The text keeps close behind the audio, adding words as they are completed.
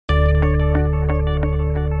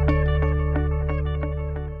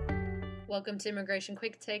Welcome to Immigration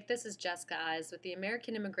Quicktake. This is Jessica Eyes with the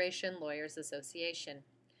American Immigration Lawyers Association.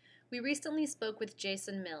 We recently spoke with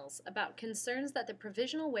Jason Mills about concerns that the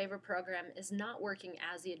Provisional Waiver program is not working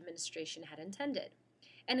as the administration had intended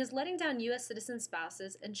and is letting down U.S. citizen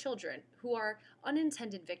spouses and children who are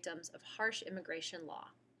unintended victims of harsh immigration law.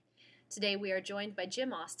 Today we are joined by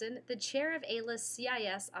Jim Austin, the chair of AILA's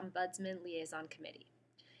CIS Ombudsman Liaison Committee.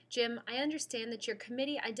 Jim, I understand that your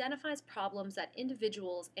committee identifies problems that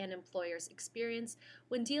individuals and employers experience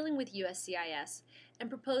when dealing with USCIS and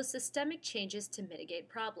propose systemic changes to mitigate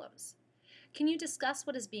problems. Can you discuss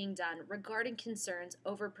what is being done regarding concerns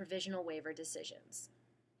over provisional waiver decisions?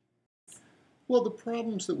 Well, the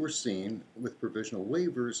problems that we're seeing with provisional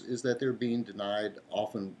waivers is that they're being denied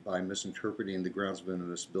often by misinterpreting the grounds of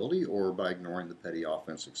inadmissibility or by ignoring the petty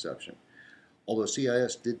offense exception. Although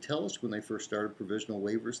CIS did tell us when they first started provisional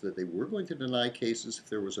waivers that they were going to deny cases if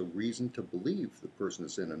there was a reason to believe the person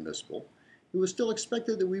is inadmissible, it was still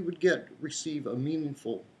expected that we would receive a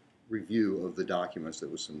meaningful review of the documents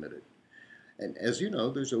that were submitted. And as you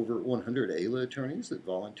know, there's over 100 AILA attorneys that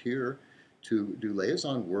volunteer to do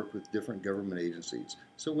liaison work with different government agencies.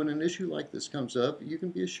 So when an issue like this comes up, you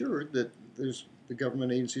can be assured that the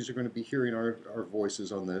government agencies are going to be hearing our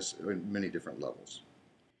voices on this in many different levels.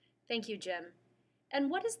 Thank you, Jim. And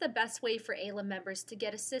what is the best way for AILA members to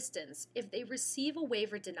get assistance if they receive a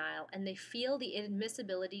waiver denial and they feel the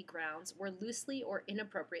inadmissibility grounds were loosely or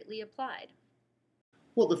inappropriately applied?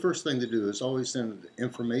 Well, the first thing to do is always send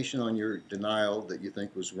information on your denial that you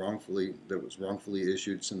think was wrongfully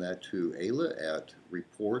issued. Send that to AILA at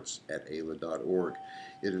reports@aila.org.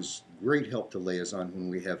 It is great help to liaison when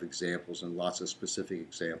we have examples and lots of specific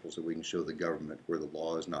examples that we can show the government where the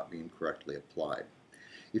law is not being correctly applied.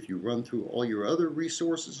 If you run through all your other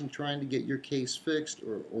resources and trying to get your case fixed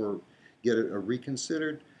or get it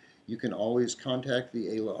reconsidered, you can always contact the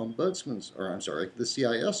AILA Ombudsman's, the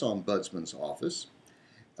CIS Ombudsman's office.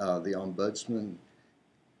 The Ombudsman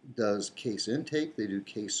does case intake, they do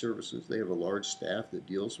case services, they have a large staff that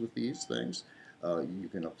deals with these things. You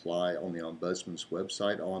can apply on the Ombudsman's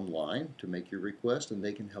website online to make your request and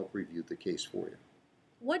they can help review the case for you.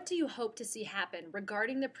 What do you hope to see happen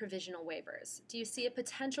regarding the provisional waivers? Do you see a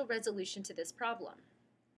potential resolution to this problem?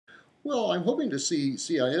 Well, I'm hoping to see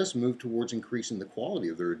CIS move towards increasing the quality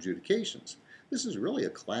of their adjudications. This is really a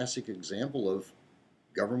classic example of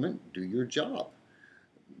government, do your job.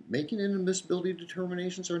 Making inadmissibility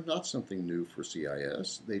determinations are not something new for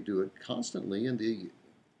CIS. They do it constantly in the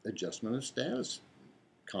adjustment of status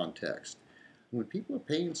context. When people are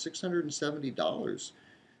paying $670,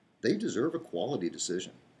 they deserve a quality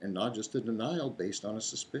decision and not just a denial based on a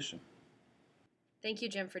suspicion. Thank you,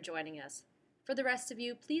 Jim, for joining us. For the rest of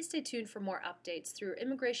you, please stay tuned for more updates through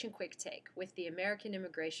Immigration Quicktake with the American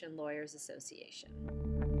Immigration Lawyers Association.